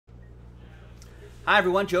Hi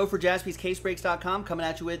everyone, Joe for JaspysCaseBreaks.com coming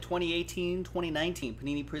at you with 2018-2019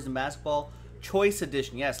 Panini Prizm Basketball Choice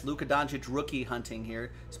Edition. Yes, Luka Doncic rookie hunting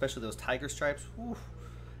here, especially those tiger stripes. Whew,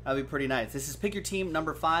 that'd be pretty nice. This is Pick Your Team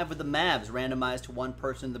number 5 with the Mavs randomized to one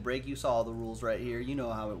person in the break. You saw all the rules right here. You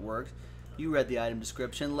know how it works. You read the item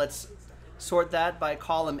description. Let's sort that by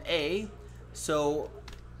column A. So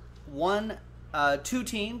two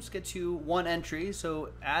teams get you one entry.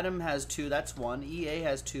 So Adam has 2, that's 1. EA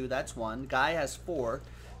has 2, that's 1. Guy has 4,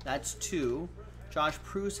 that's 2. Josh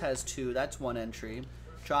Proust has 2, that's 1 entry.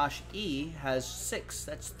 Josh E has 6,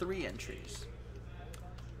 that's 3 entries.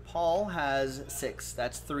 Paul has 6,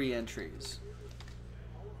 that's 3 entries.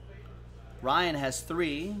 Ryan has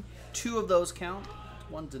 3, 2 of those count,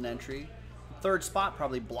 1's an entry. Third spot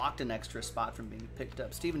probably blocked an extra spot from being picked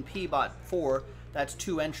up. Stephen P bought 4, that's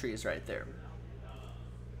 2 entries right there.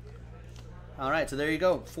 All right, so there you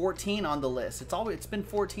go. 14 on the list. It's been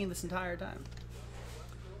 14 this entire time.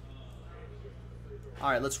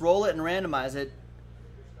 All right, let's roll it and randomize it.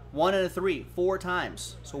 1 and a 3, 4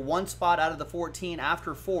 times. So one spot out of the 14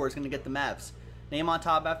 after 4 is going to get the Mavs. Name on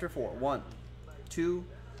top after 4. 1, 2,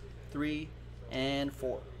 3, and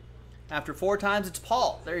 4. After 4 times, it's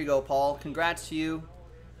Paul. There you go, Paul. Congrats to you.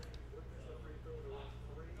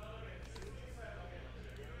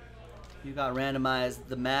 You got randomized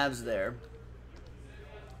the Mavs there.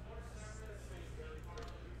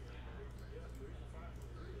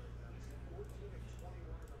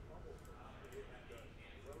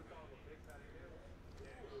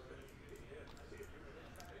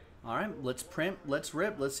 All right, let's print, let's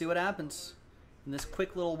rip, let's see what happens in this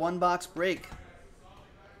quick little one-box break.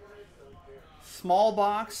 Small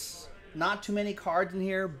box, not too many cards in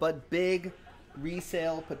here, but big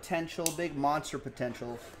resale potential, big monster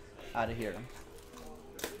potential out of here.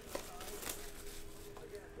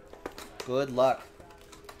 Good luck.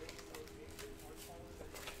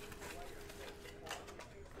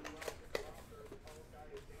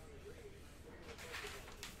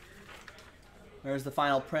 There's the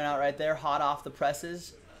final printout right there, hot off the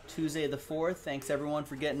presses, Tuesday the 4th. Thanks everyone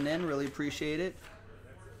for getting in, really appreciate it.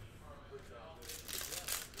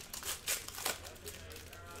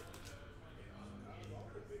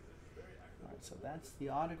 All right, so that's the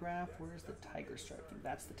autograph. Where's the tiger stripe?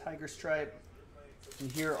 That's the tiger stripe.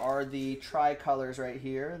 And here are the tricolors right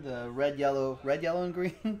here, the red, yellow and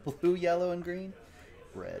green, blue, yellow, and green,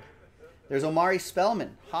 red. There's Omari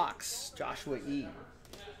Spellman, Hawks, Joshua E.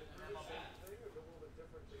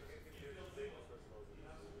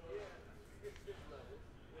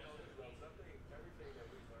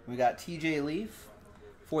 We got TJ Leaf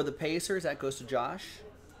for the Pacers. That goes to Josh.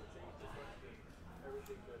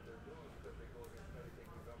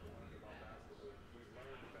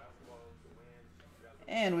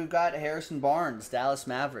 And we've got Harrison Barnes, Dallas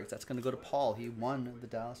Mavericks. That's going to go to Paul. He won the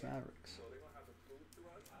Dallas Mavericks.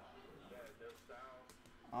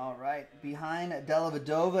 All right. Behind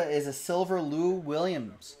Dellavedova is a silver Lou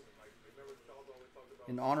Williams.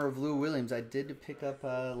 In honor of Lou Williams, I did pick up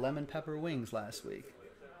lemon pepper wings last week.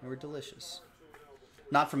 They were delicious.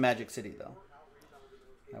 Not from Magic City, though.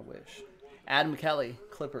 I wish. Adam Kelly,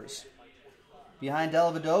 Clippers. Behind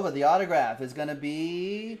Dellavedova, the autograph is going to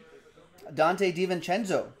be Dante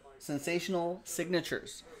DiVincenzo, Sensational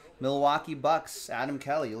Signatures. Milwaukee Bucks, Adam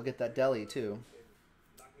Kelly. You'll get that deli, too.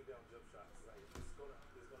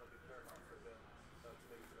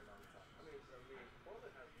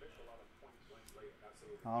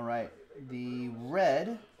 All right. The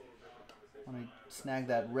red... Let me snag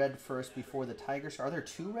that red first before the Tigers. Are there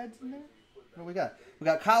 2 reds in there? What do we got? We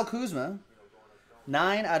got Kyle Kuzma.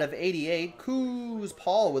 9 out of 88. Kuz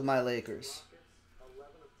Paul with my Lakers.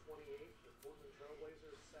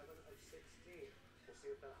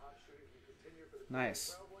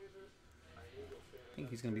 Nice. I think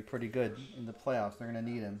he's going to be pretty good in the playoffs. They're going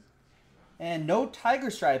to need him. And no tiger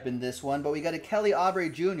stripe in this one, but we got a Kelly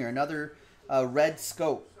Oubre Jr., another red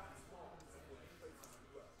scope.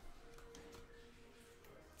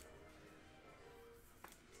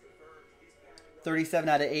 .37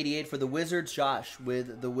 out of 88 for the Wizards. Josh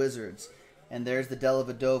with the Wizards. And there's the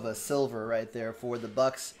Dellavedova silver right there for the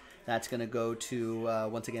Bucks. That's going to go to,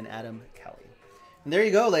 once again, Adam Kelly. And there you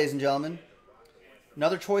go, ladies and gentlemen.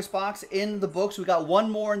 Another choice box in the books. We got one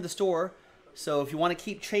more in the store. So if you want to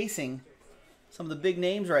keep chasing some of the big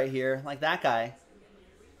names right here, like that guy,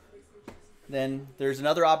 then there's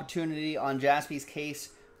another opportunity on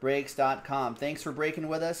JaspysCaseBreaks.com. Thanks for breaking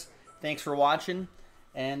with us. Thanks for watching.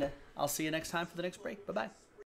 And I'll see you next time for the next break. Bye-bye.